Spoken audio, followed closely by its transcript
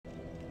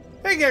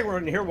Hey gang,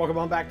 Roden here. Welcome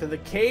on back to the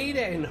Cade,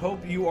 and hope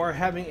you are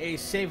having a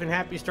safe and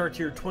happy start to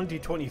your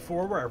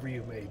 2024, wherever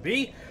you may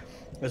be,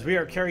 as we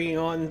are carrying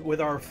on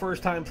with our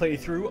first time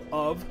playthrough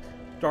of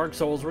Dark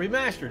Souls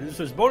Remastered. This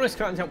was bonus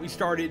content we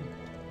started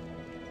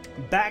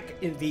back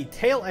in the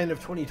tail end of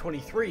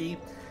 2023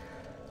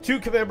 to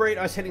commemorate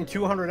us hitting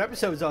 200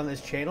 episodes on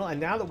this channel,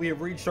 and now that we have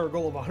reached our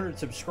goal of 100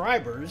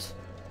 subscribers,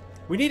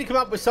 we need to come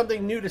up with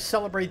something new to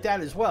celebrate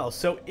that as well.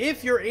 So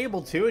if you're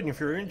able to, and if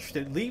you're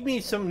interested, leave me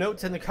some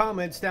notes in the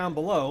comments down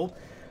below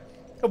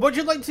of what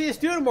you'd like to see us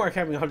do to mark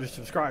having 100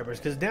 subscribers.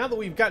 Because now that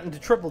we've gotten to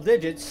triple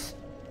digits,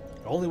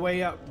 the only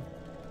way up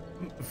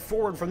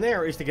forward from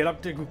there is to get up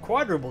to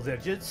quadruple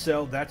digits.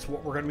 So that's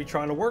what we're going to be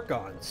trying to work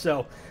on.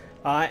 So,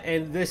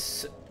 and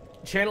this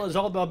channel is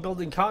all about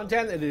building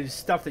content. It is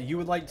stuff that you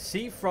would like to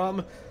see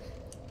from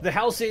the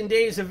halcyon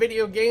days of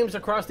video games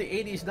across the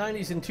 80s,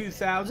 90s, and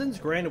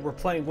 2000s. Granted, we're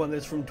playing one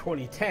that's from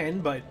 2010,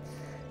 but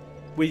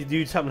we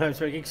do sometimes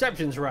make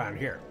exceptions around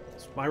here.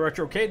 It's my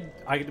Retrocade.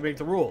 I get to make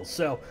the rules.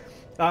 So,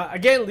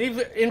 again,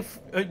 leave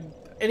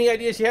any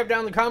ideas you have down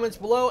in the comments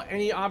below.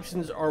 Any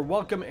options are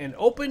welcome and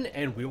open,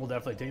 and we will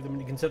definitely take them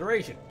into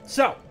consideration.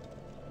 So,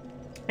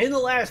 in the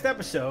last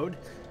episode,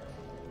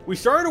 we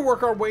started to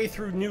work our way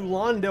through New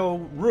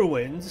Londo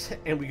Ruins,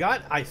 and we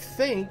got, I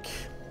think,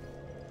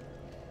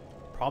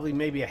 probably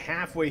maybe a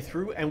halfway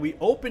through, and we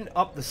opened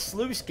up the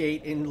sluice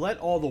gate and let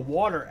all the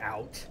water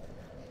out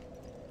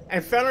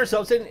and found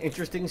ourselves in an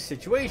interesting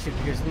situation,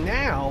 because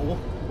now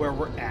where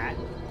we're at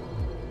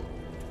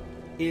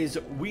is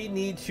we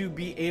need to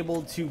be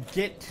able to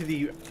get to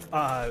the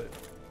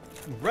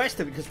rest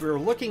of it, because we were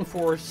looking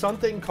for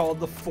something called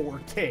the Four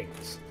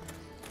Kings,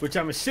 which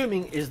I'm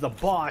assuming is the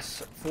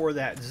boss for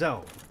that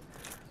zone.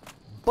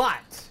 But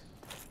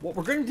what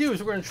we're going to do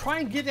is we're going to try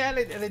and get at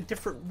it in a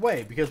different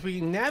way, because we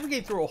can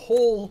navigate through a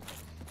whole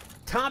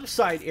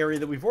topside area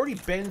that we've already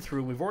been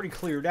through, we've already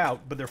cleared out,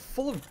 but they're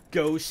full of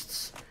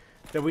ghosts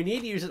that we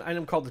need to use an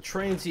item called the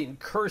Transient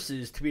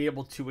Curses to be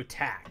able to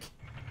attack.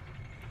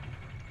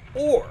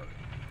 Or,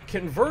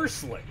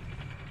 conversely,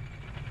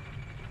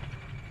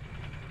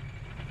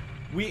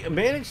 we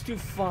managed to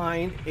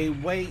find a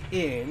way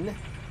in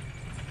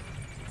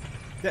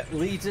that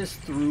leads us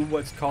through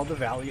what's called the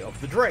Valley of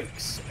the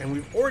Drakes. And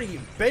we've already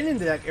been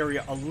into that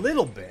area a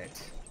little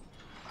bit,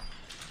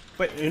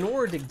 but in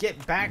order to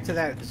get back to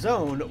that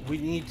zone, we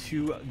need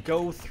to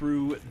go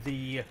through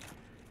the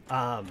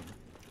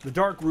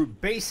Dark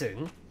Root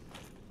Basin.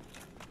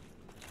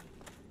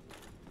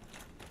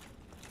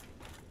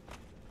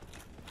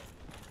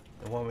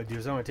 And what I'm going to do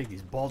is I'm going to take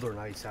these Boulder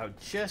Knights out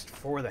just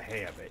for the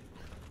hay of it,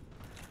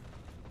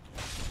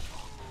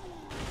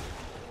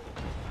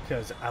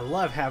 because I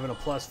love having a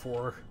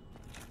 +4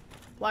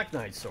 Black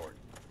Knight sword.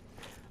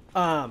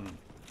 And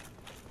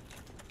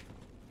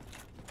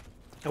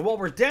while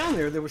we're down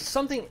there, there was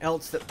something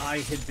else that I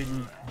had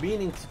been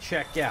meaning to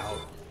check out.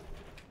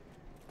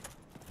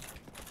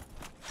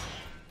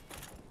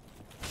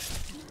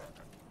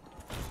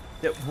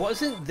 That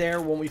wasn't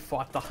there when we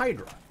fought the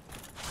Hydra.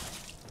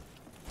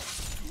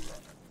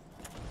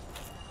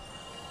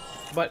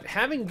 But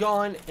having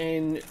gone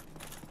and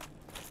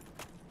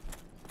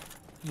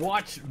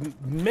watched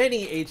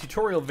many a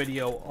tutorial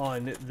video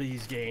on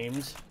these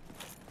games,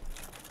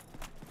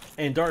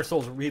 and Dark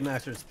Souls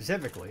Remastered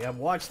specifically, I've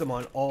watched them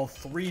on all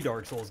 3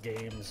 Dark Souls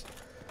games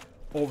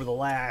over the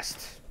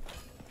last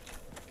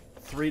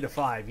 3 to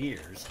 5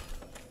 years.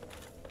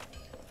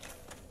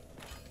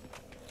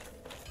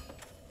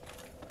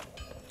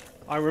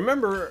 I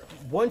remember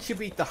once you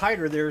beat the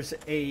Hydra, there's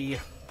a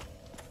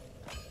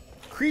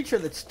creature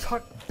that's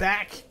tucked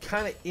back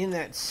kind of in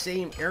that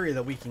same area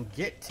that we can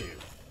get to.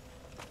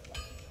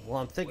 Well,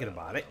 I'm thinking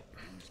about it.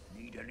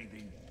 Need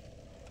anything?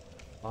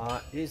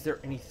 Is there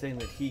anything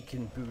that he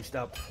can boost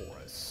up for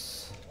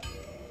us?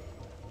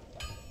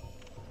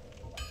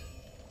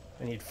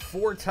 I need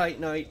 4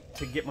 Titanite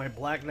to get my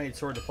Black Knight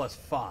sword to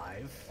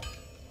 +5.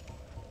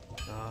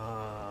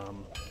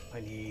 I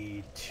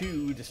need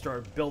 2 to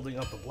start building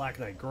up the Black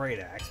Knight Great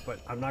Axe, but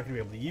I'm not going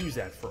to be able to use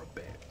that for a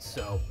bit.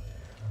 So,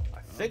 I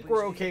think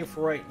we're okay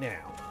for right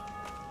now.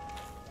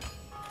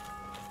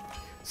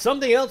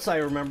 Something else I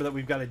remember that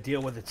we've got to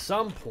deal with at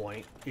some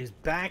point is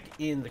back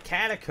in the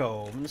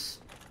catacombs,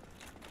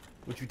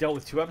 which we dealt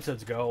with 2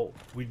 episodes ago.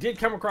 We did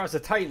come across a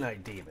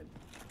Titanite demon,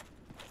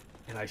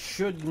 and I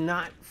should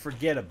not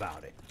forget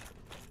about it.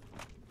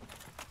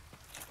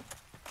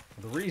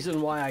 The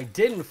reason why I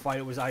didn't fight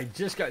it was I had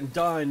just gotten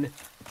done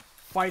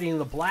fighting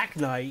the Black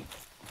Knight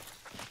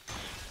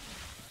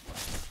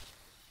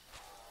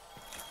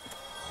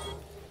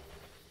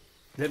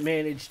that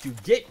managed to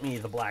get me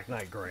the Black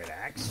Knight Great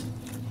Axe.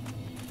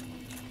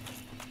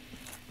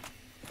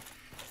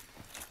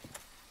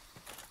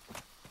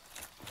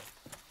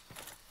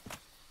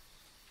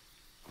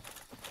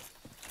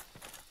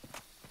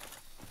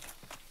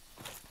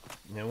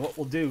 And what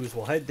we'll do is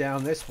we'll head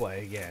down this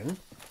way again.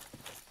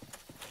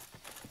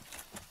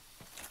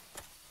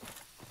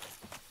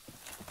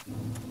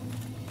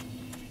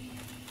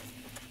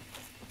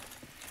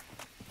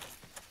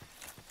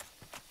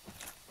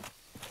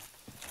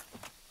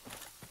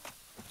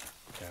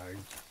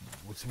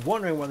 was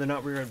wondering whether or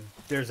not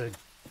there's a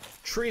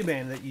tree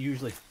man that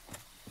usually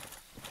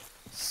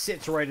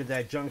sits right at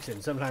that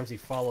junction. Sometimes he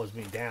follows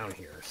me down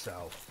here,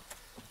 so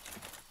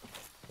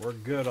we're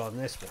good on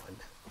this one.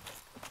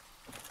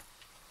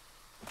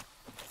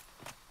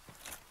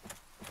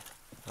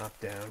 Up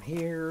down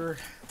here.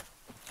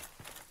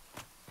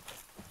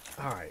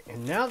 Alright,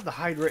 and now that the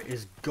Hydra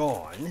is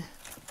gone,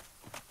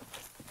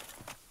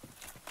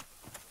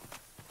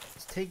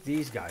 let's take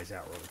these guys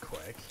out really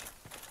quick.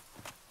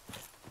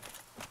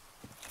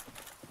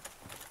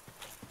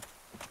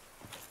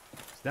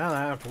 So now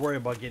I don't have to worry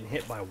about getting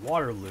hit by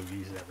water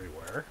loogies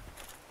everywhere.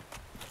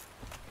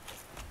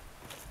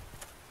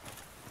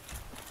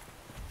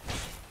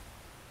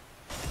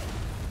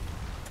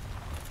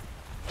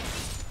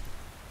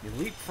 You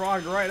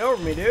leapfrogged right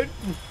over me, dude.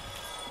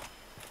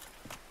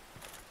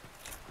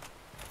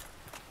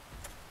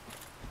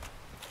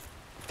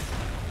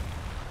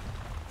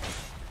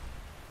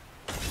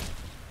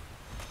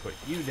 Put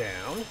you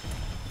down.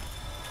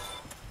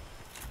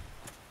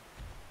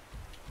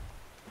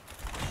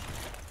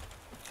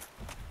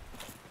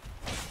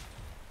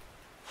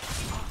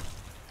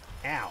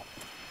 Ow.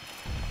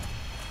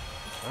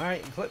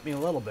 Alright, you clipped me a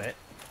little bit.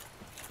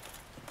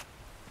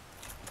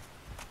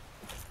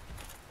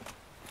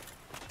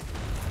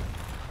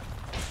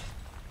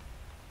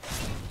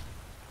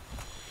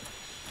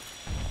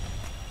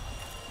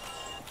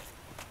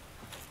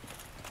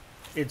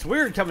 It's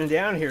weird coming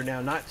down here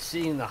now not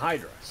seeing the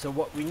Hydra. So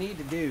what we need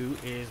to do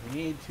is we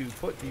need to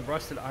put the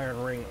rusted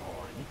iron ring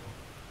on.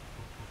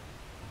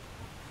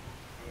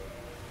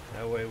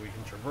 That way we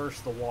can traverse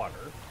the water.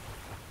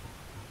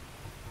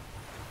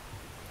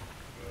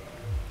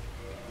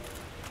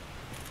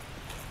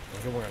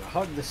 And then we're going to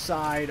hug the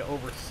side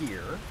over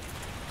here.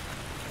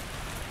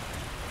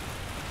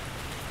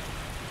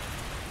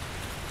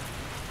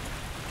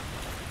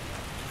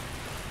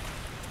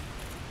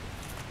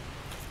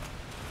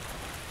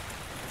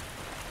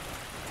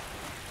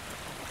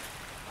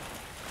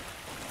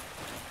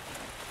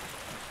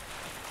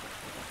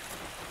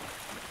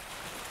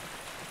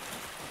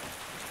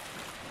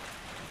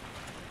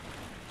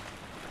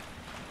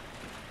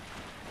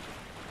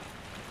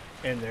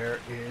 And there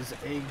is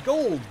a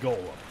gold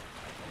golem.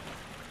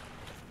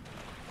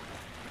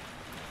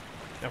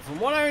 Now, from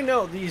what I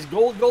know, these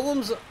gold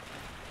golems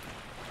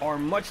are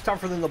much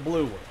tougher than the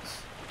blue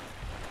ones.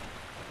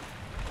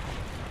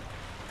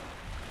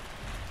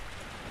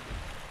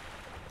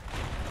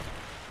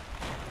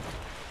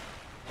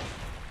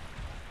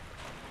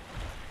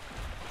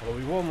 Well,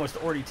 we've almost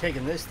already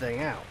taken this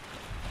thing out.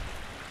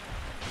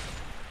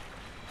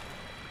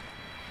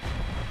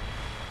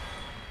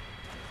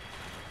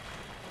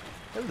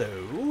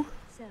 Hello.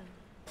 So,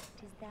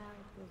 it is thou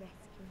who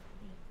rescueth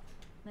me.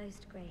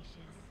 Most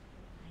gracious,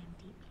 I am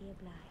deeply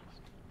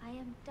obliged. I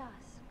am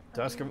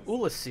Dusk of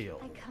Ulasil.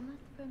 I cometh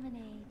from an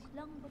age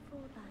long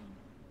before thine.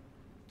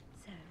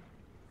 So,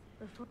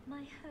 before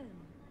my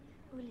home,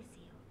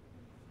 Ulasil,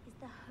 is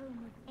the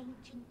home of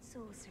ancient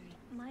sorcery.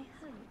 My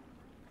hope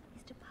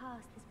is to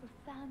pass this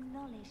profound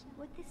knowledge.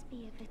 Would this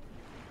be of it?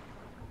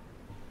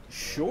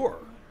 Sure.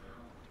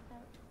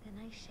 Then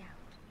I shout,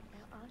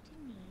 thou art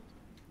in need.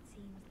 It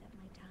seems that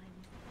my time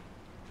is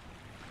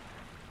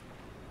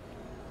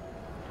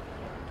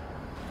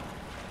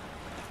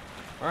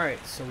come.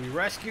 Alright, so we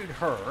rescued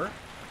her.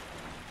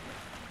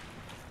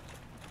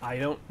 I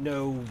don't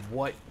know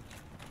what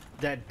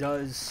that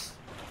does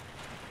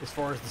as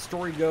far as the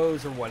story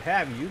goes or what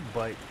have you,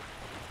 but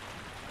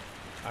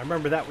I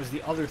remember that was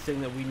the other thing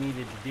that we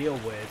needed to deal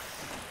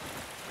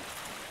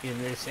with in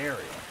this area.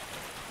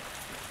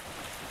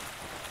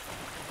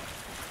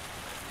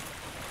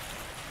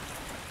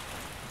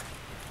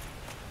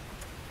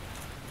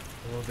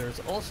 Well, there's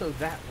also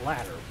that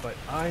ladder, but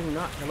I'm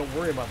not going to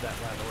worry about that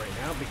ladder right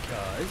now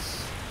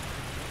because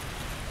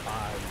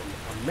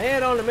I'm a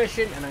man on a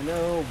mission and I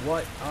know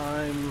what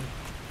I'm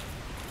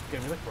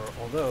going to look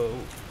for. Although,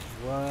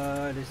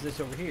 what is this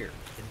over here?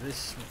 Is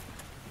this...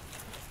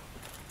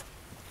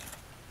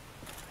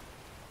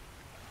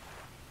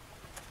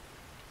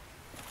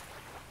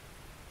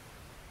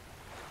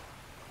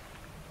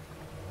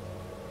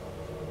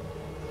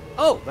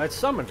 Oh, that's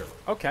summoned her.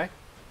 Okay.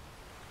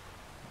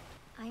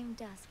 I am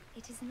Dusk.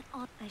 It is an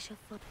honor I shall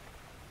follow.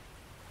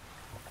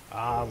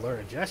 Ah, learn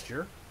a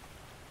gesture.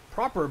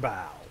 Proper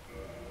bow.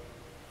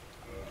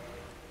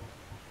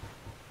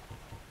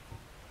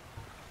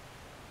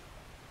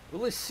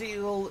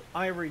 Ulasil,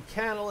 Ivory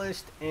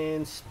Catalyst,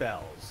 and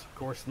spells. Of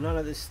course, none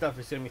of this stuff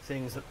is going to be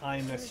things that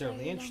I'm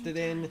necessarily interested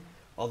in.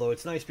 Although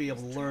it's nice to be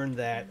able to learn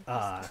that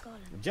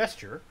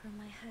gesture. From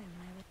my home,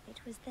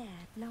 it was there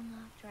long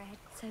after I had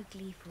so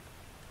gleeful.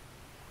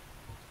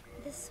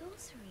 The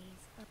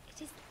sorceries of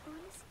it is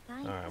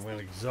thine. Alright, I'm going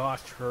to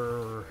exhaust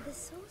her The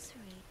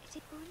sorcery, it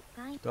is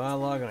thine.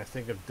 dialogue, and I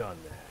think I've done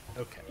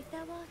that. Okay. If thou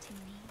art in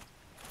need.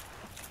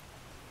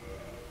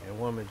 And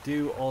what I'm going to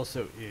do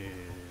also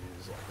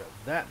is I've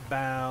got that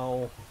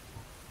bow.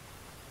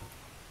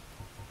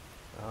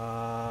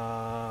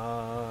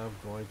 I'm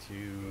going to...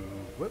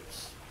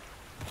 Whoops.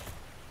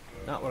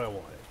 Not what I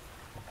wanted.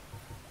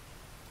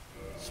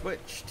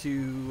 switch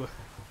to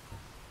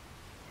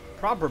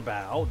proper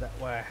bow. That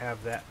way I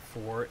have that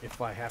for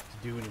if I have to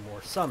do any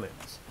more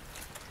summons.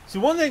 So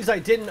one of the things I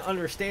didn't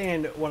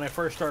understand when I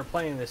first started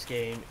playing this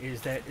game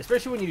is that,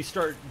 especially when you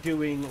start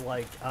doing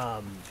like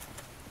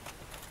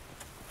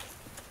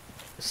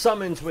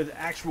summons with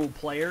actual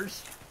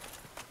players,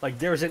 like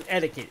there's an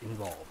etiquette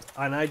involved,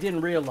 and I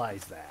didn't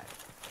realize that.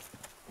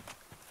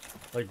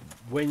 Like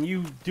when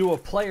you do a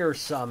player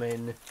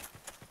summon,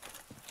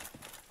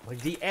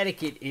 like the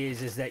etiquette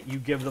is that you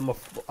give them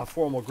a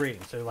formal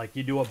greeting. So like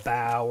you do a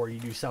bow or you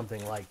do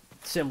something like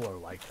similar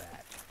like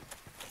that.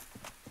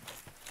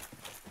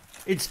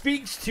 It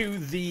speaks to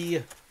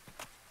the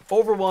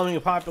overwhelming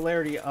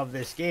popularity of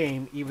this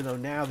game, even though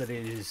now that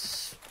it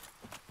is,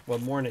 well,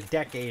 more than a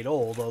decade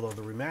old, although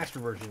the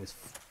remastered version is,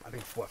 I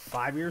think, what,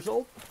 5 years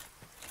old?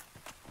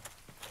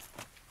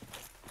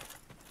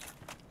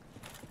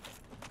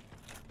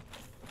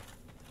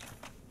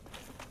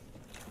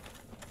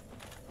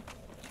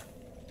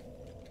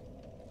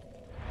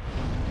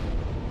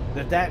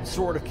 That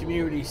sort of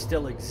community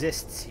still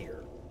exists here.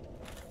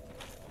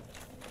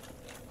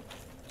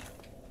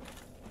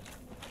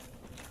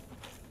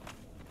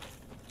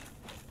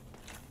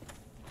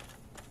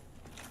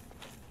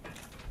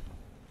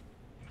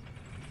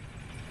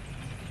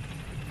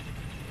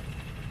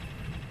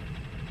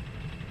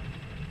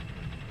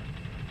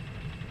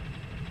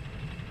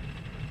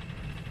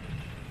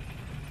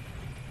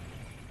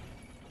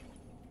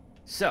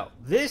 So,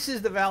 this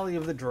is the Valley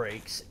of the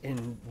Drakes,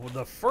 and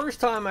the first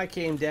time I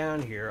came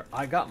down here,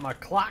 I got my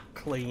clock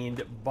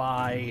cleaned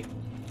by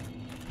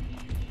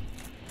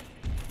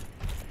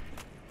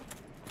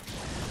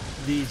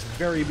these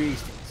very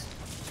beasties.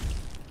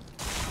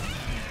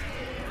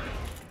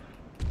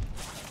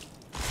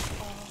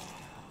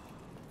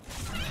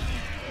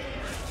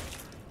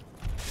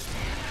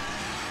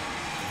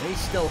 They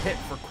still hit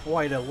for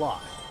quite a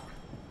lot.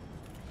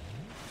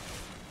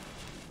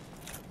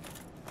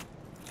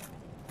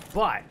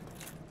 But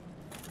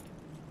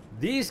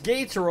these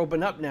gates are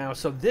open up now,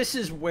 so this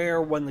is where,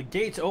 when the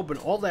gates open,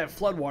 all that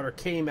floodwater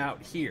came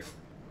out here.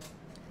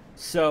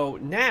 So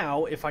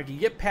now, if I can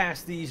get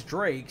past these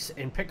drakes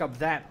and pick up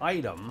that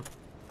item,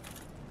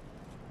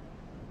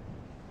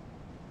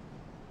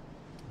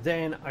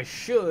 then I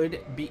should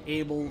be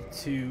able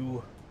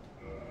to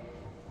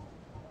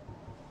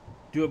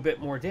do a bit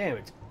more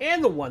damage.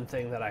 And the one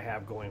thing that I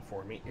have going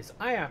for me is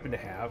I happen to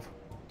have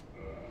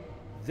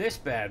this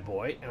bad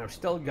boy, and I've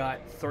still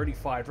got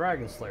 35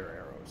 Dragon Slayer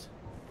arrows.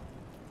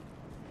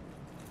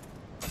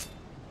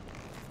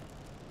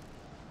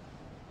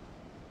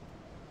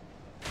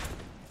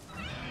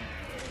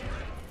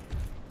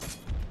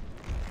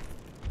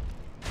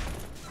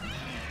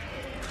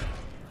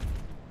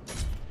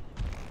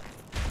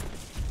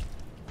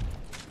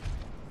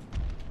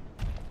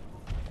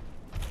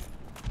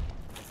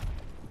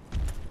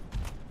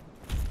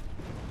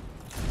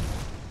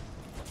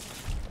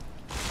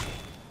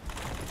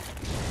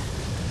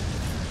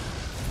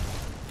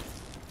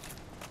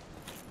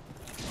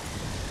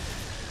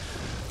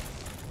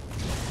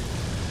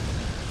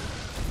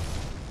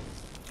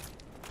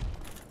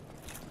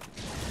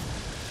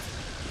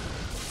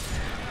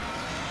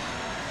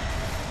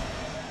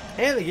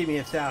 And they give me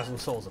 1,000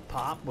 souls a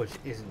pop, which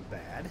isn't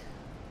bad.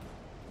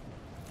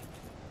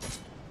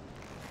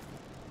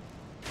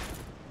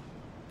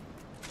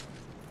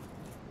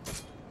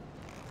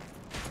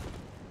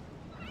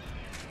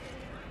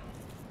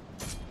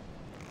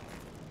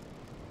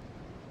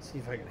 See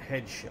if I can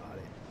headshot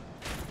it.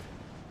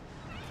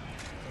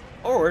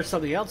 Or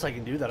something else I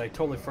can do that I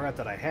totally forgot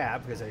that I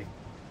have, because I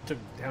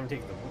haven't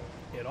taken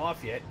it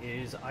off yet,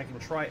 is I can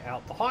try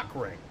out the Hawk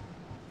Ring,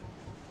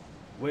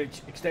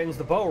 which extends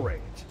the bow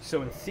range.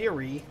 So in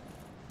theory,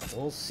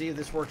 we'll see if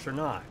this works or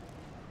not.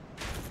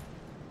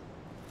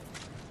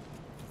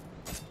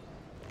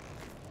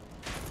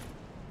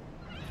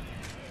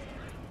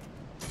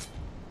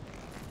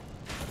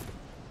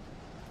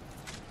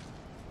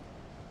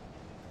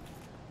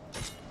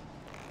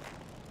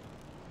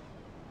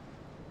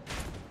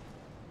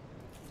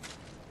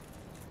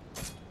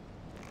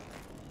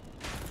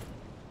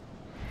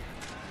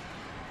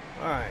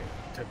 Alright,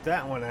 took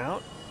that one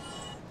out.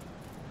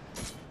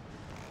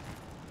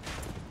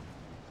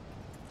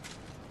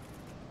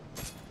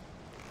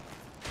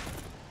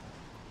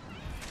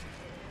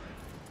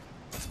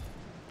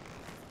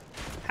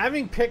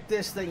 Having picked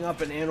this thing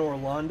up in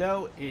Anor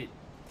Londo,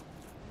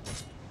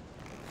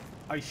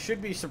 I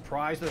should be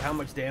surprised with how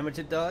much damage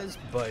it does,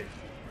 but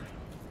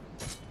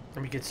I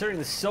mean, considering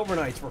the Silver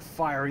Knights were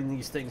firing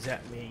these things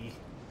at me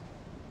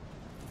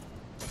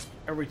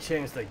every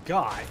chance they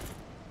got.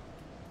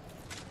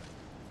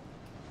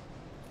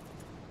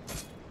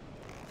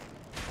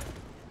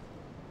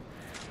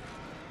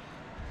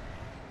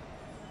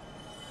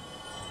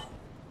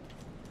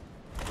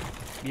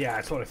 Yeah,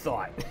 that's what I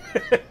thought.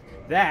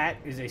 That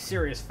is a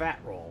serious fat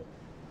roll.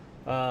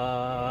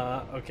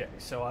 Okay,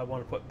 so I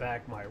want to put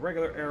back my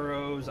regular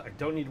arrows. I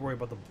don't need to worry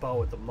about the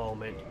bow at the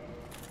moment.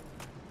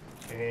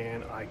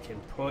 And I can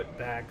put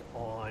back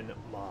on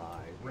my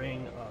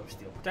ring of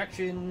steel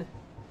protection.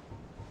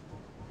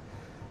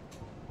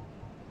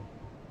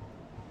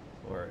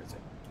 Where is it?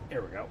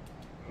 There we go.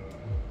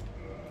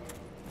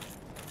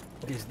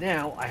 Because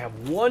now I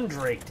have one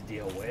Drake to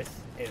deal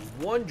with, and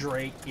one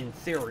Drake, in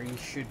theory,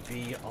 should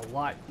be a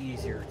lot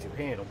easier to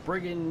handle.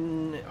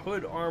 Brigand,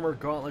 hood, armor,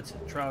 gauntlets,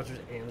 trousers,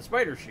 and the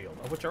spider shield,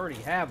 of which I already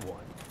have one.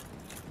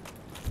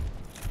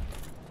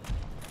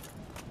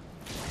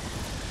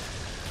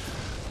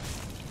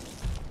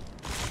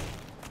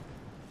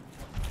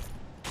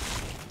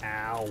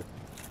 Ow.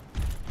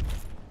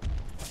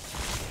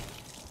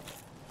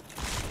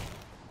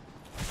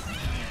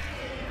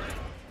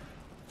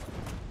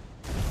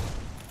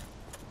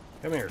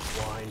 Come here,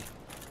 swine.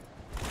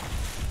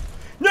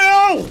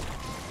 No!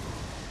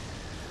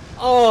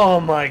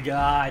 Oh my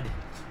god.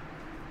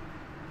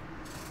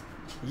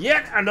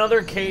 Yet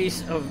another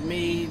case of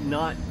me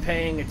not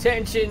paying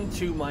attention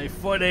to my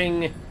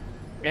footing,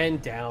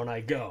 and down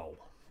I go.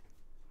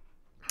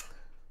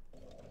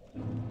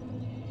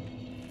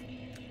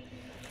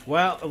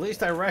 Well, at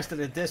least I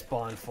rested at this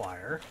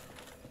bonfire,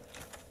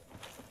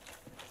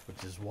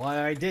 which is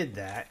why I did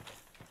that.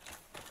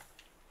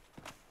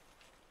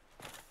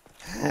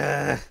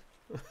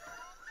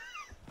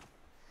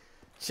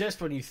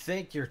 Just when you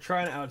think you're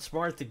trying to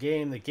outsmart the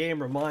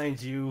game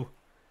reminds you,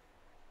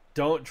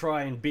 don't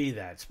try and be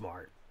that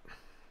smart.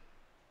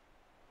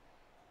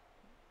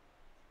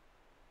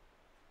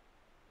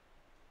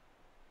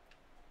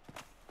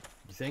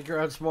 You think you're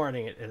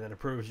outsmarting it, and then it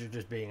proves you're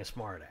just being a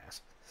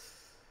smartass.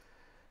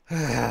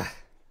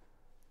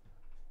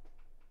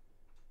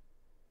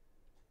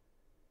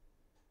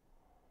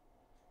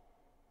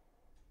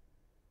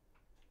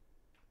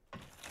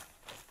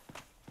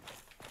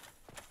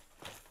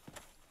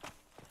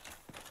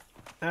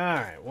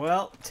 Alright,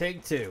 well,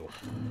 take two.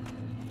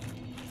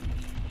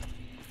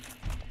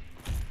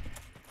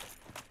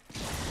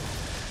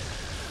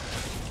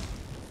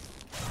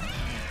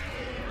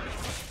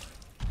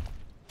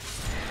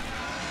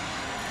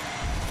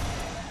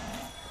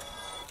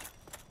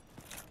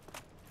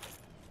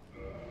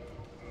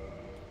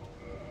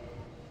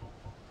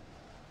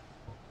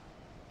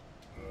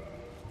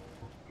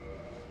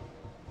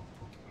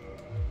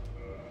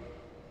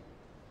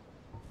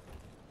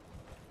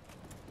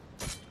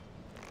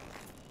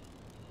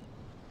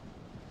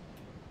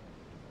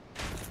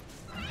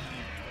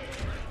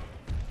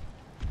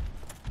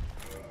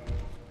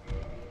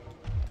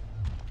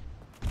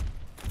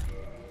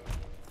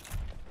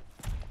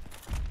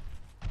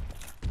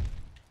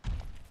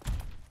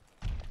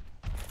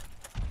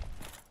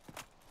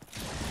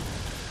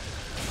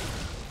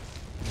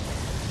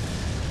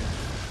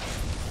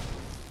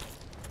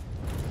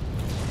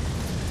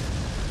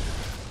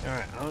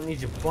 Alright, I don't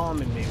need you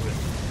bombing me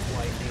with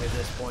lightning at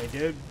this point,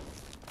 dude.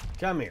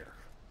 Come here.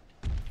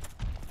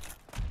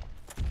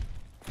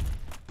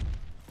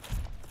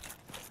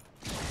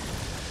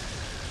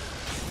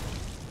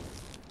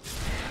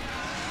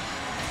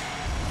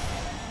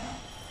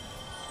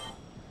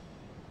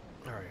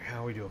 Alright,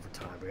 how are we doing for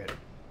time? We got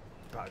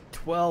about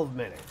 12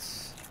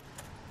 minutes.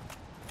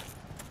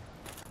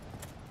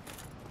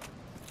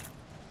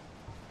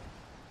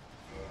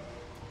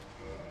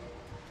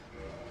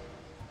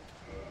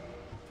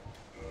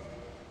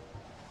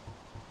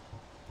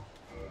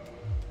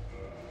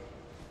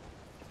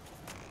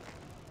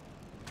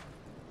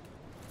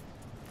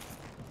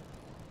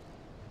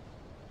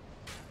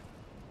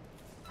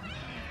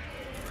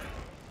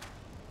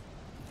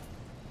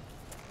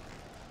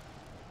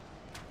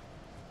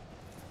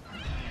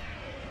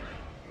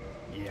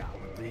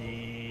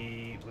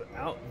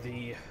 Without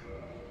the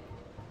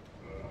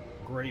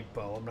great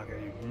bow, I'm not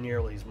going to do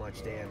nearly as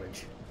much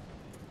damage.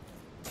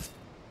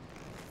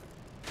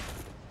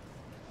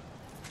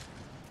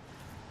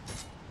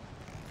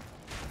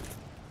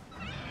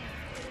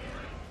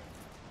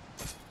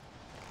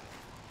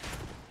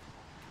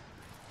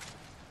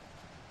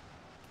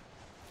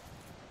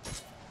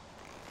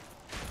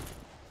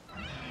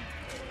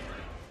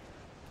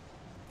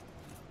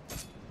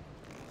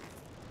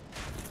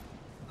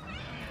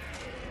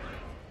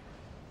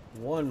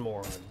 One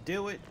more,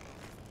 do it.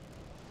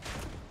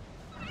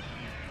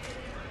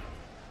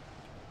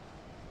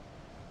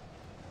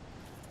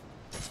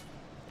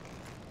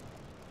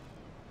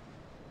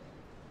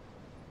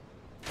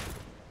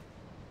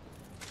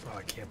 Oh,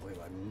 I can't believe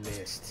I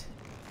missed.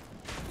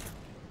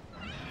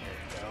 There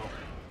we go.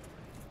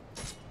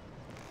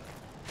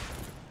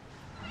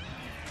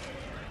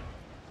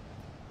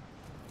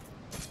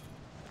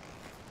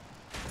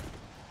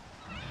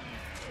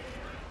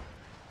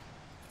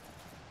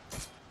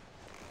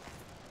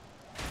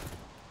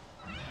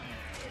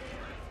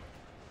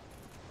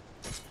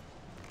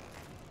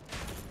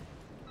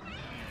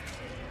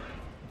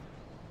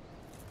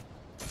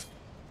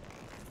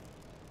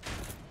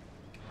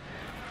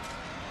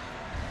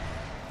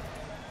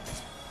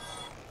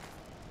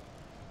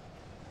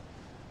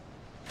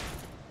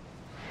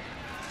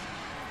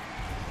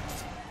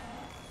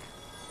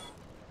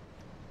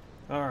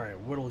 Alright,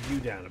 whittle you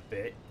down a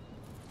bit.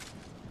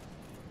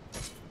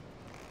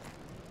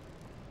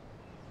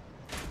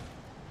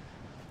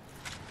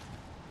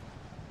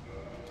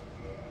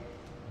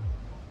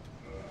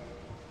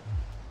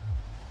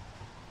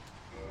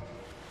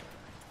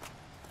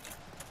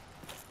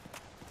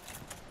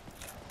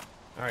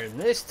 Alright, and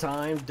this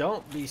time,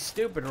 don't be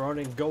stupid, Ron,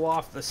 and go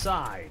off the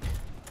side.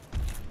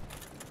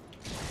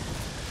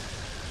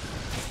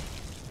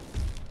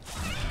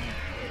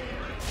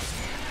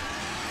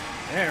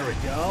 There we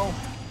go.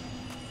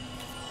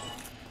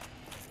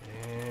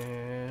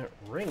 And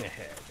ring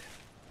ahead.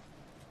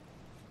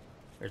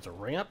 There's a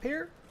ring up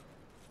here?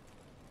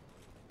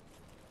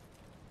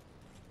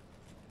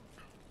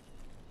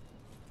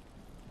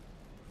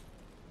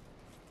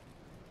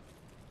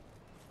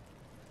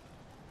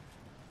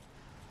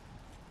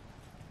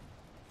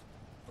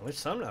 There's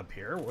something up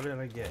here. What did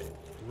I get?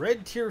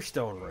 Red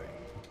Tearstone Ring.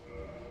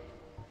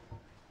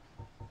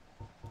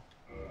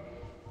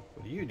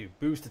 What do you do?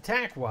 Boost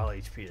attack while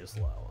HP is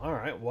low.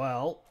 Alright,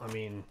 well, I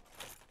mean...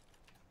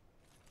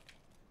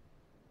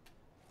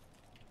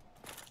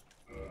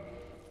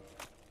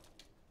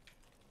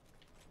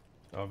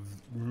 of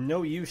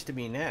no use to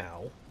me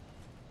now.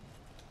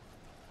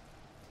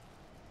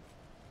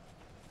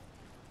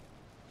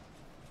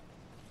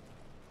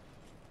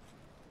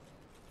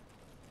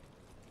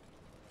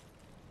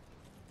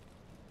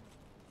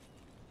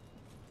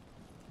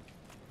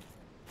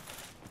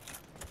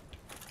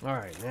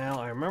 Alright, now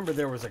I remember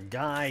there was a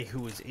guy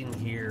who was in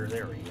here.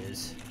 There he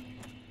is.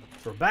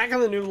 So we're back in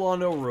the new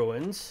Londo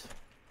Ruins.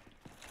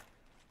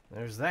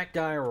 There's that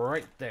guy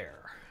right there.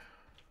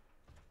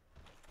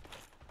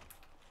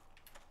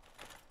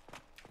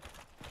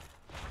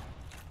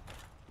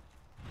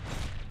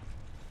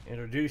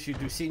 Introduce you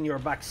to Senior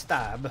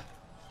Backstab.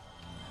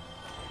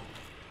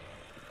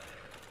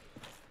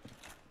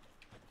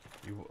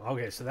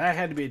 Okay, so that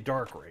had to be a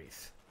Dark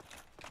Wraith.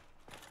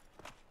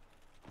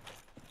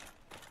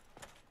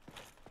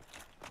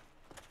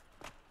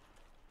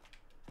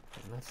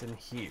 Nothing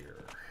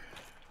here.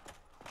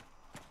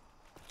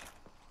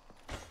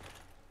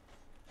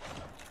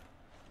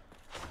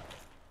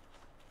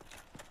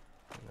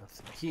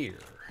 Nothing here.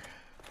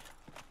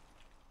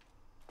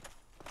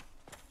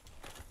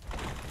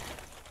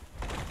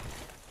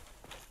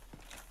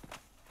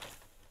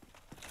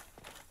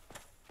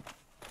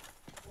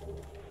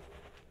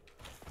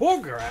 Oh,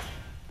 crap.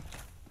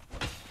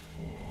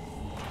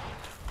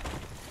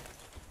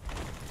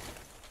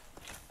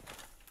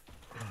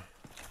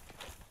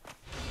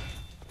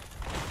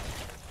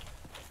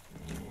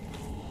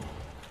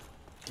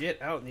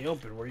 Get out in the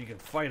open where you can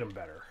fight them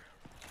better.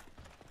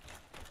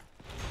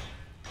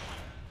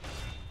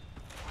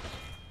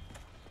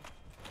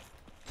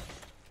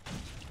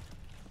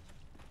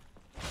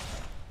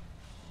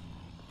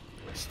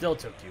 I still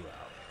took you out.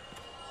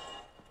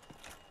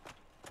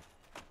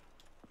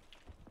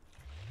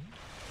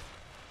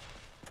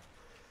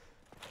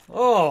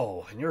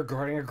 Oh, and you're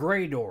guarding a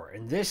gray door.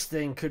 And this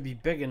thing could be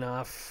big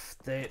enough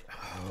that...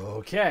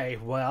 Okay,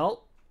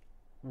 well,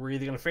 we're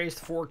either going to face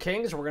the Four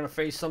Kings or we're going to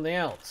face something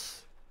else.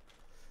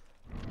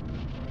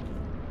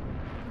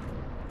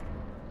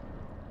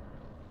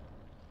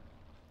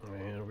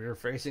 And we're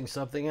facing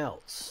something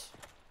else.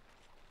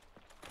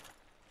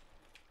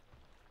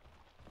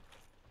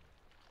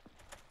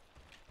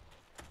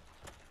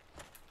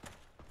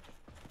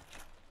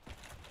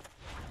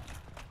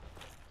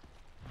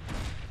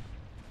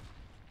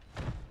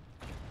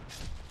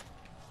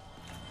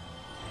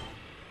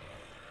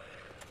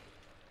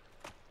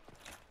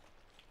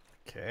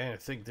 Okay, I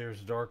think there's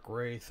Dark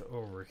Wraith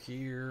over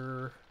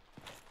here.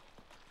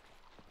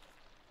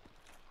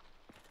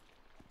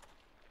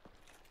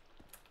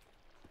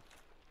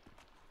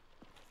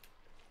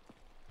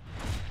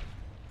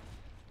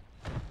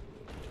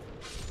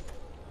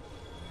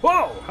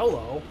 Whoa!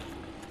 Hello.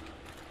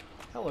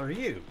 Hell are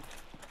you?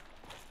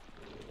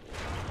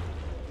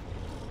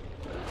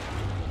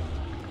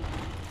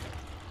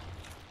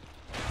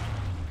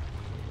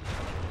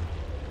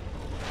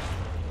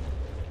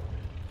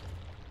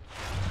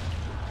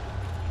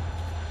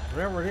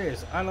 Whatever it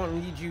is, I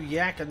don't need you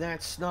yakking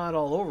that snot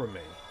all over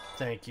me.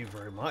 Thank you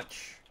very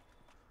much.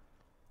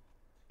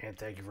 And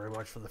thank you very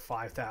much for the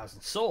 5,000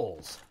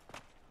 souls.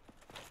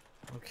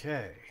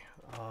 Okay.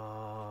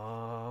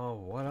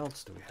 What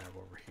else do we have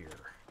over here?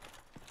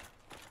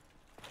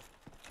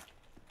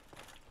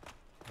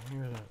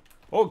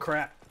 Oh,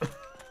 crap.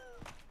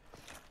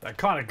 I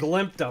caught a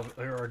glimpse of,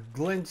 or a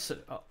glimpse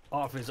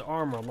off his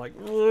armor. I'm like,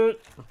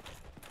 what?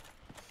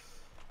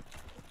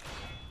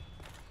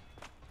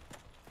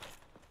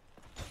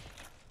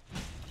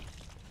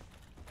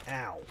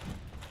 Ow.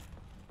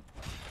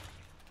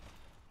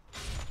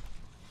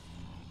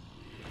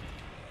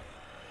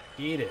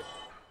 Eat it.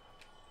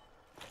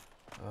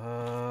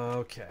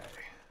 Okay.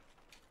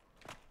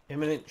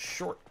 Imminent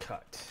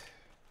shortcut.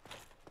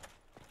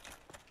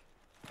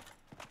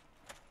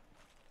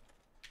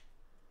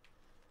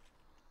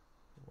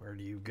 Where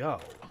do you go?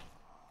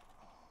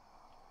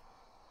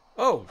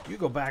 Oh, you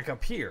go back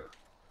up here.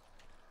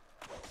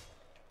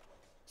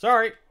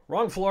 Sorry,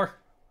 wrong floor.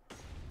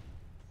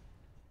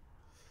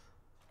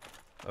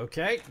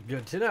 Okay,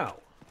 good to know.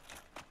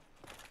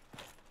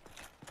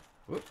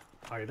 Whoop,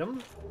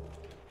 item.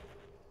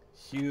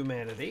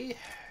 Humanity.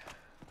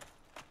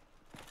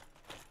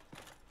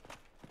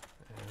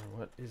 And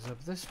what is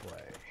up this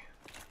way?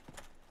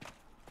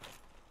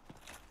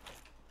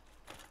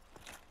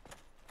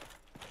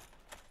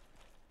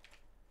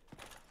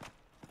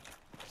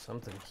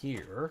 something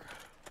here.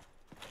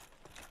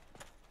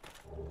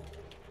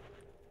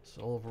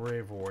 Soul of a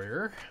Brave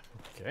Warrior.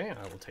 Okay,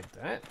 I will take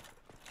that.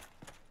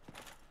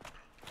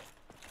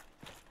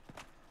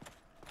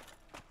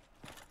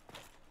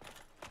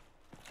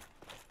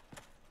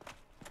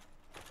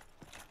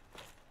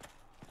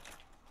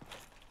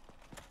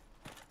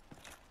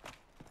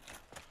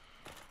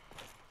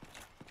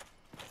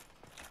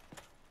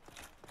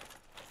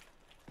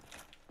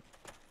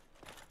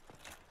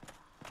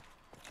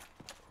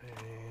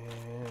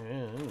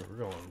 And we're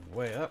going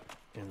way up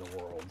in the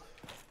world.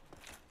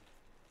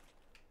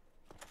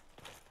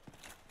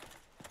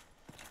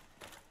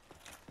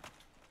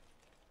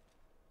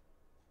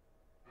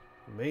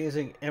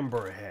 Amazing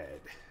Ember Head.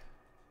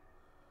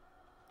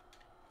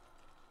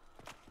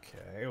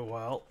 Okay,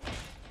 well.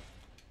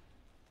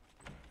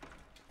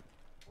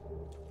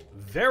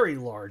 Very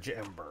large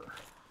ember.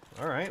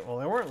 Alright, well,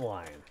 they weren't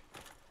lying.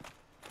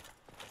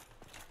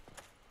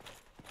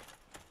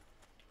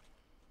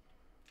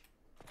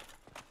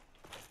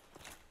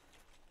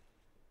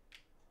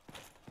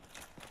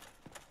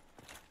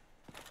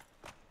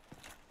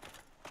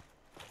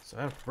 So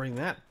I have to bring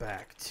that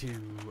back to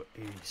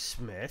a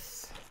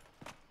smith.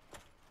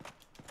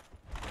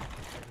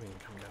 We can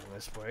come down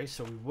this way.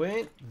 So we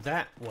went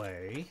that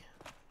way.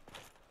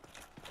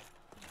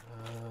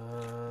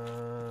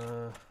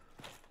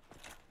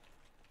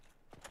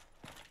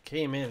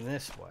 Came in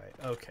this way.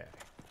 Okay.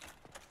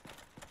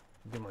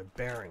 Get my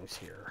bearings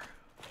here.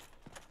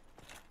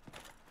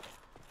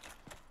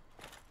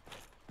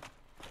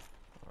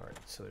 Alright,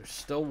 so there's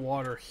still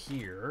water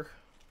here.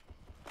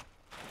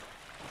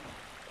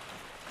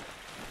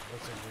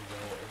 Looks like we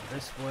go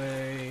this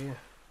way.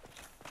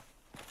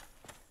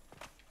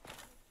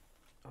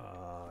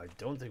 I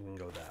don't think we can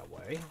go that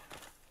way.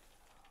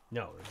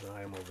 No, there's an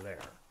item over there.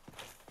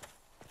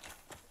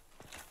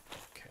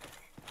 Okay.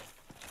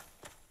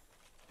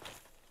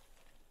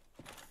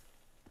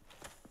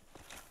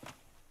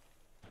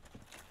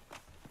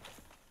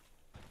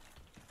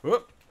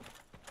 Whoop!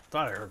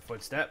 Thought I heard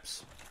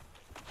footsteps.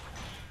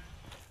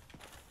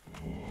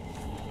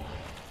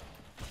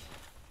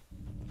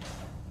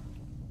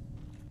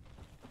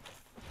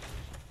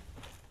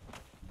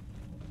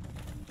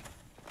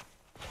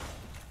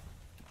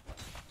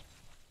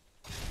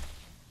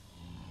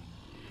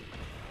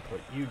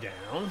 Put you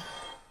down.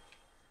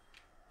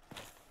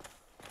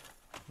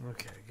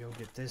 Okay, go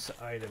get this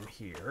item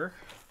here.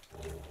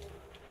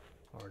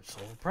 Hard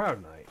Soul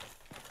Proud Knight.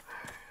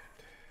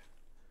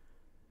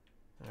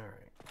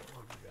 Alright,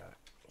 what do we got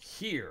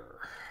here?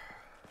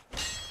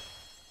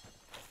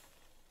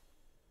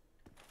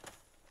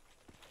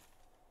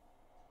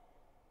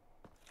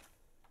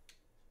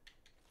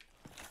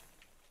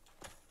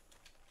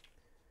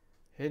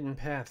 Hidden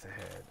path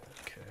ahead.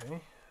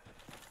 Okay.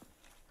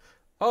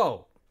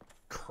 Oh!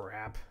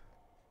 Crap.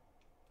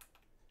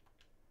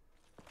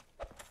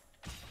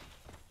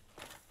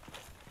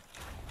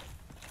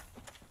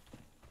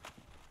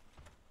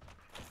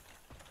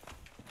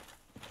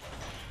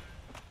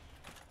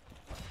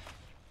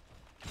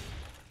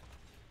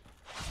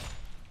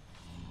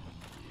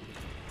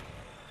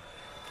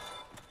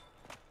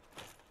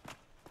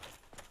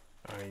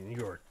 I mean,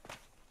 you're...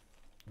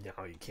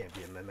 No, you can't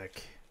be a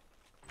mimic.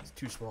 It's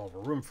too small of a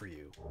room for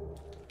you.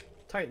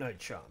 Titanite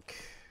chunk.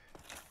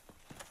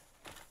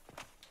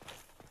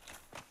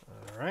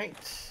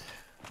 Alright.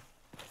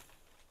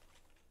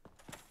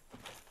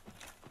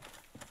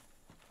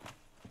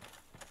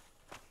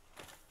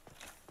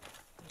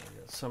 I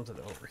got something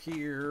over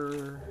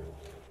here.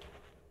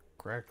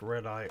 Cracked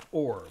red eye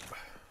orb.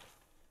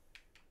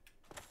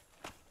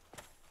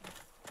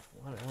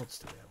 What else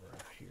do we have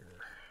around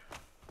here?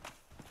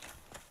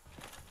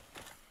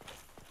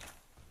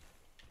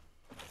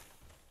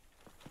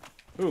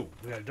 Ooh,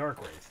 we got a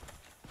dark wraith.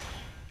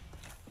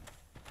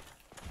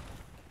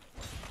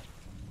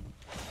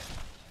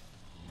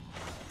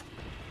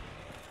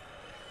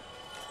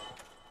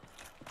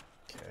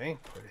 Okay,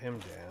 put him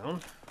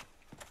down.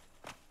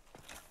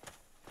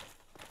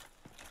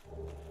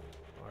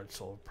 Hard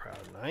Soul Proud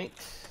Knight.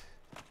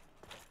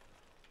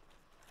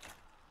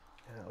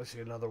 And that looks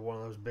like another one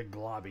of those big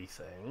globby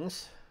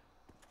things.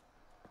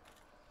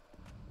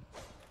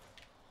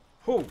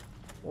 Oh,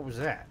 what was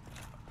that?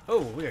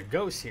 Oh, we got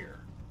ghosts here.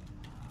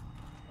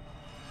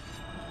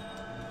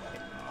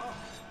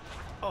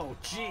 Oh,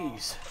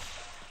 jeez.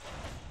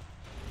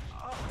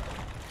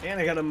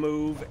 And I gotta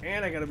move,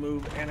 and I gotta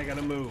move, and I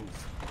gotta move.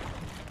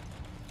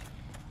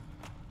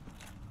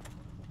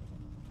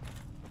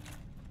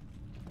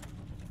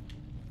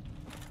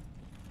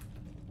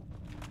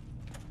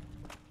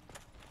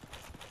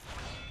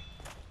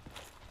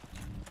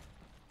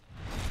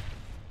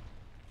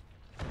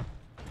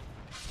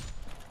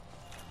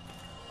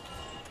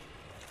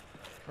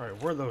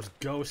 Alright, where'd those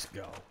ghosts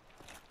go?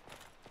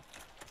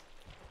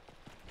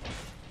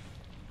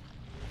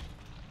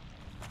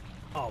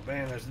 Oh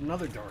man, there's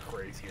another dark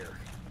wraith here.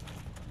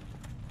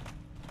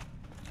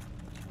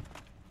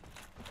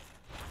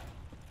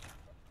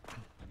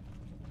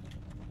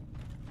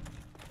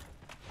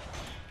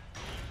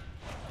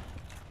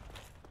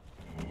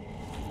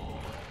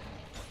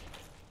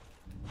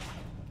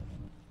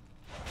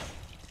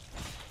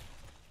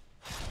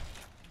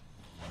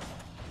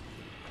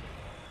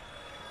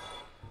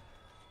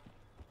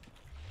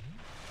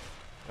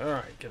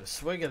 Alright, get a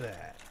swig of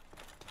that.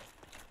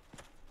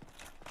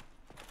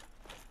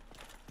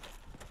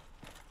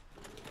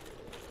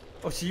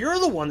 Oh, so you're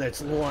the one that's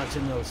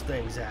launching those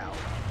things out.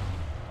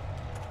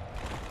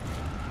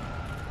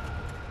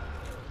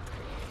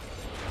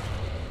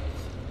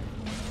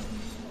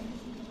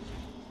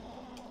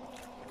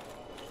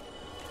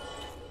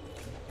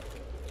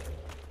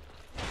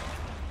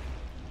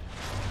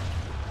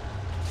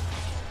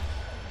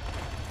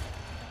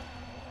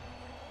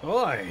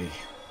 Boy,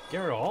 get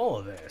rid of all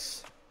of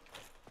this.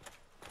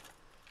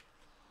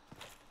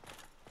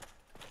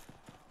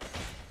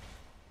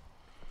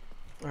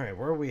 Alright,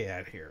 where are we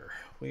at here?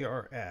 We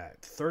are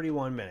at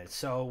 31 minutes,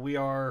 so we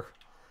are...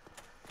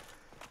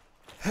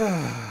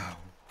 at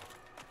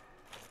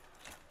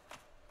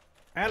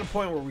a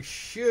point where we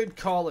should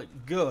call it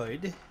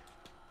good.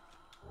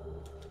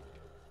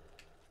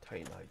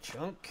 Titanite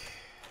chunk.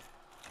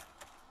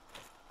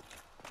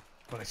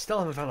 But I still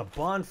haven't found a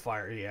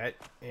bonfire yet.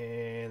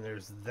 And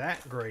there's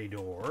that gray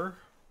door.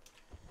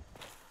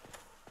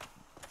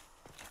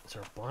 Is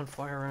there a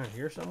bonfire around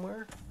here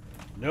somewhere?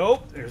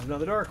 Nope, there's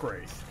another dark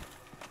wraith.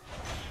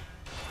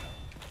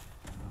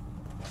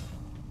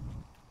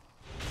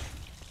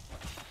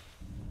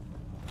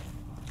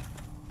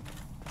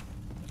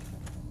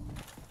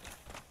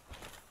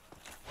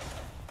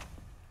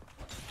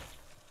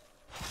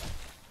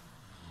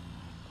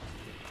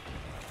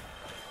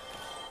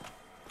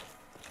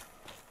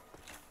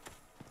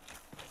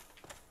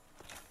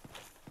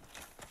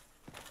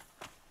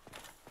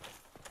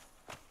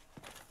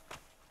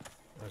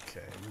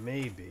 Okay,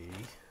 maybe.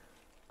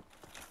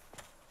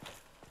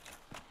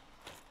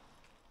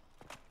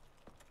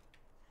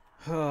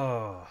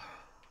 Oh.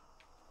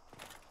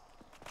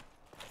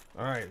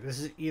 Alright, this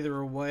is either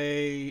a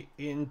way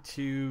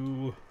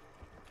into...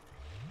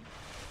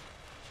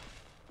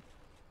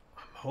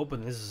 I'm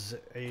hoping this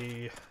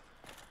is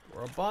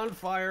where a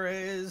bonfire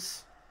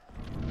is.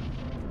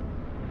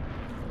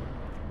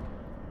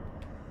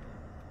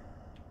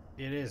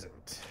 It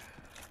isn't.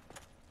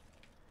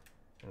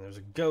 And there's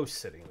a ghost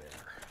sitting there.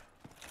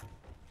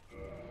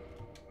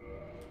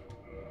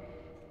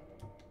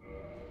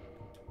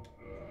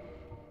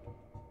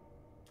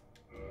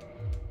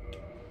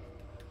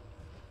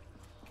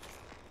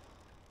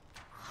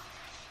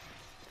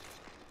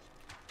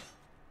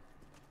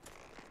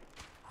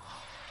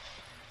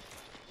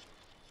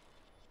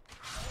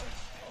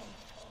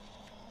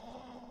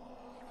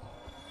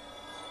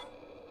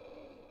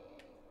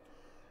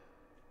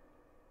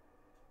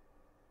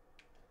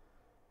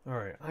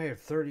 Alright, I have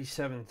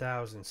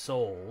 37,000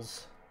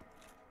 souls.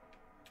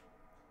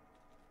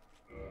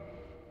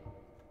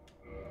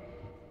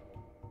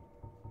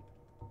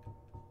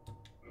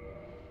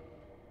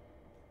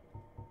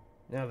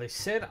 Now, they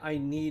said I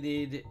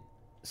needed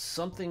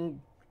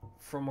something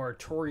from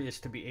Artorias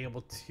to be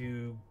able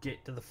to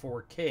get to the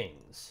Four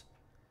Kings.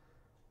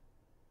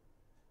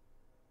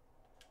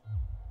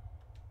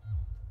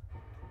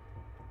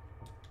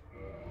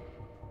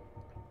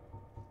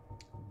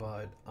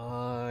 But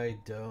I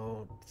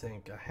don't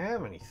think I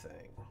have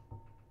anything.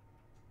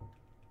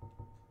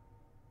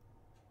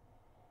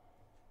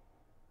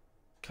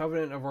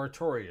 Covenant of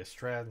Artorias,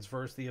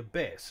 traverse the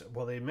abyss.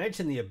 Well, they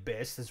mentioned the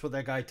abyss. That's what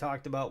that guy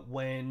talked about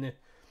when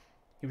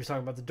he was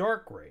talking about the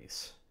dark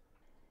race.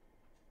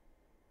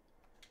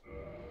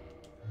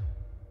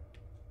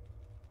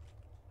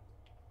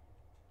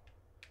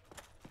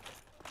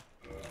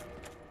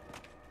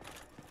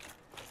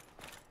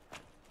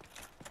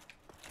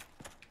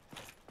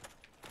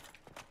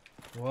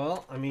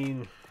 Well, I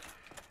mean...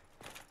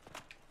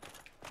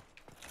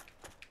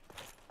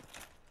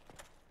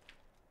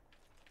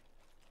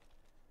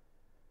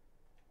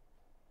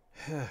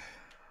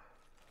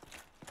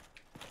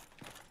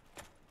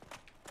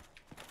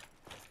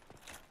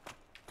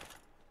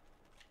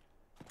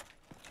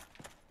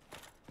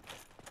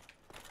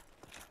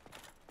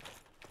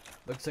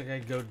 Looks like I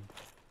go...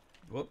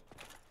 Whoop.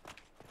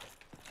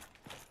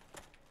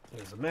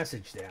 There's a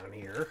message down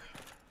here.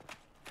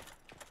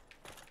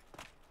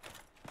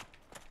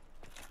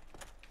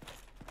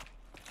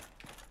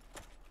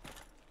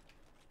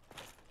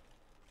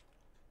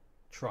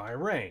 Try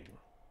ring.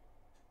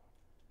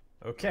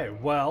 Okay,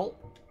 well,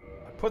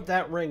 I put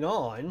that ring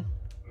on.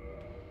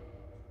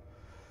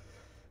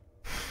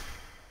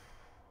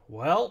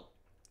 Well,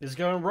 it's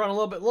going to run a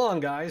little bit long,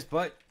 guys,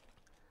 but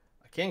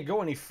I can't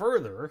go any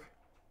further.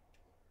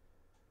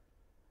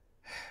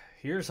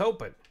 Here's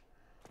hoping.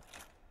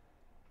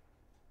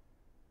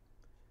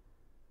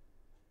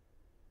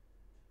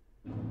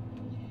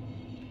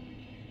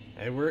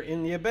 And we're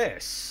in the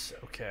abyss.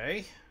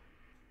 Okay.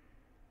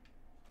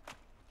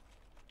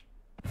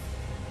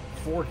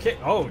 4K.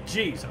 Oh,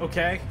 geez.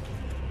 Okay.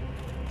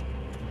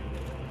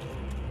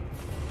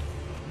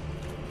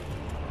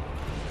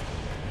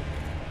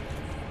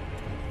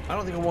 I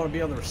don't think I want to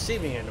be on the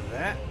receiving end of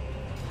that.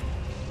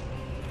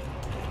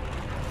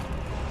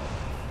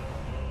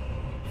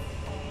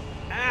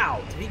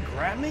 Ow! Did he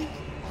grab me?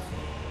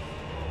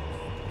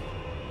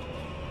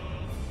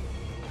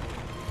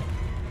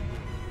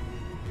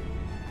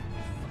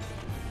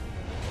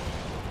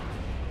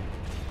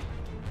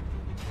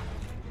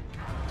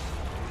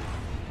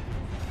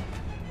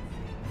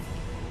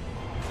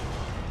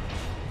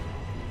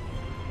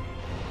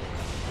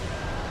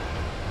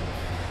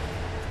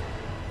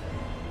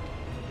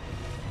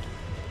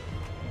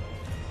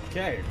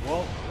 Okay,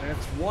 well,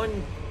 that's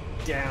one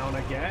down,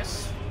 I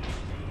guess.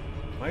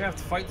 Am I gonna have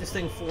to fight this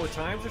thing 4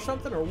 times or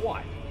something, or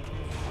what?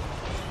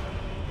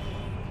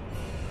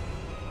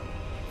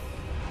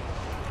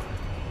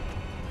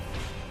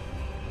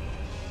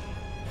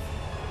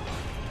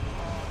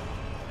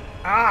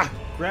 Ah!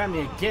 Grab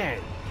me again.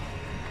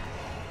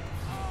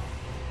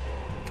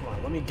 Come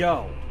on, let me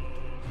go.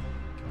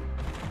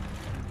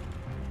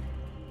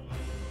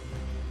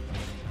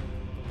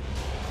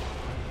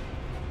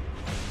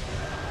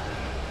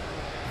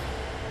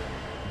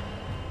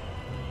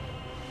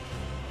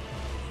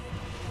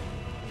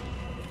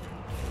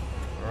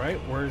 Alright,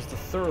 where's the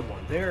third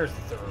one? There's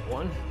the third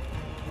one.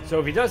 So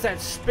if he does that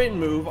spin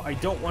move, I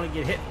don't want to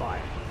get hit by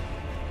it.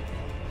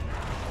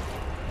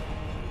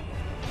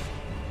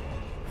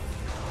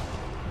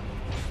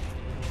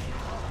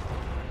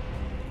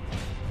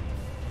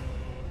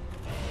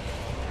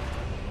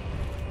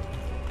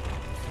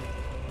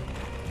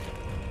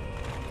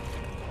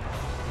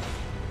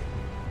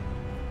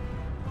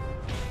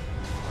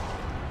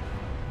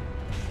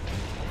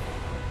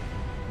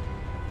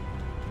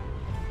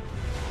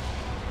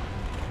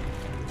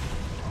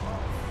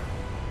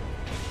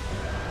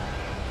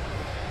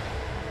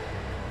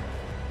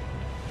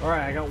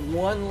 Alright, I got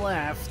one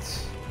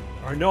left.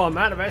 Or no, I'm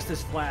out of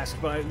Estus Flask,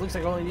 but it looks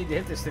like I only need to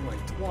hit this thing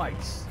like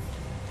twice.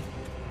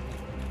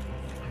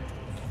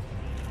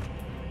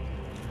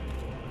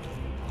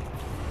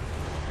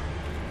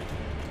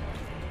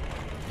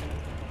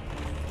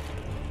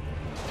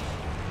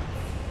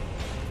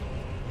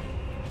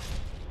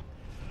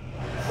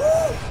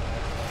 Woo!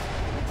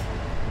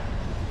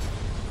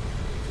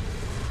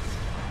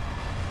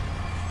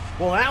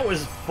 Well, that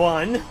was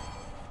fun.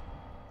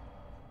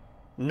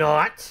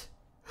 Not.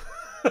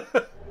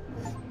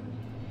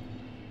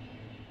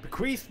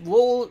 Bequeath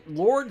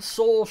Lord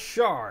Soul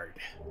Shard.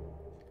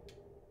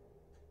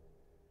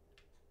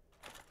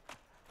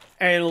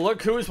 And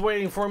look who's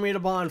waiting for me at a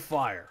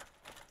bonfire.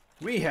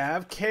 We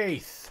have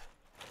Keith.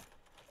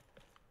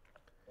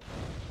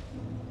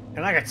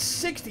 And I got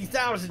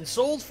 60,000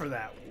 souls for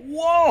that.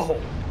 Whoa!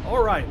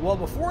 Alright, well,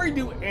 before I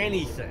do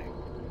anything,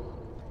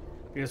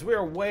 because we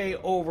are way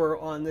over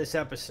on this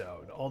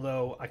episode,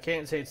 although I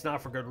can't say it's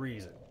not for good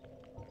reason.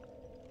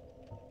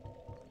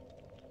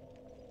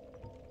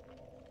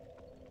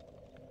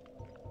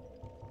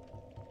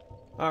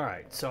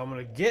 Alright, so I'm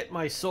going to get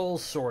my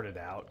souls sorted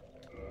out.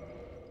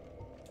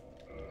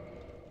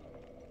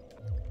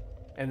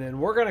 And then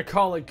we're going to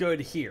call it good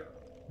here.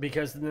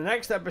 Because in the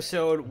next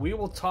episode, we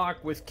will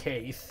talk with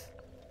Keith.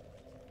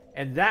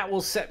 And that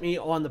will set me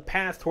on the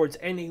path towards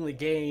ending the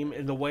game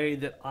in the way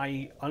that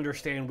I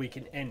understand we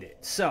can end it.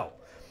 So,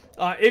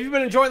 if you've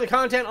been enjoying the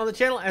content on the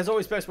channel, as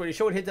always, best way to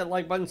show it, hit that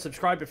like button,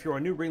 subscribe if you are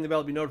new, ring the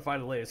bell to be notified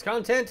of the latest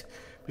content.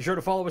 Be sure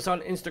to follow us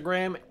on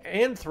Instagram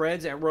and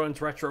Threads at Ruins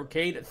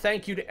Retrocade.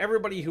 Thank you to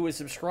everybody who has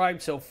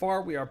subscribed so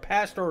far. We are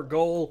past our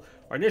goal,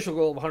 our initial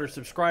goal of 100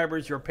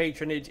 subscribers. Your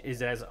patronage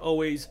is, as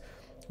always,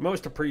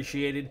 most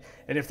appreciated.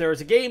 And if there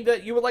is a game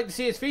that you would like to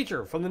see us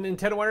feature from the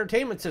Nintendo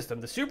Entertainment System,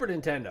 the Super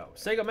Nintendo,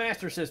 Sega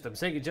Master System,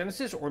 Sega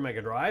Genesis, or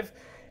MegaDrive,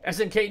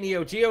 SNK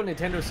Neo-Geo,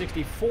 Nintendo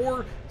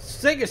 64,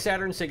 Sega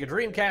Saturn, Sega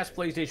Dreamcast,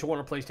 PlayStation 1,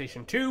 or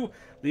PlayStation 2,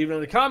 leave it in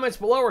the comments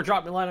below or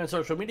drop me a line on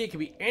social media. It can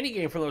be any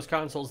game from those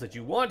consoles that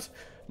you want.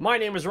 My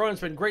name is Ronan.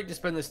 It's been great to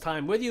spend this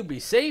time with you. Be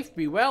safe,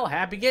 be well,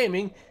 happy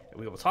gaming, and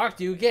we will talk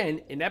to you again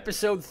in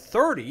episode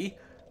 30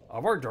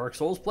 of our Dark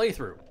Souls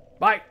playthrough.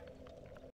 Bye!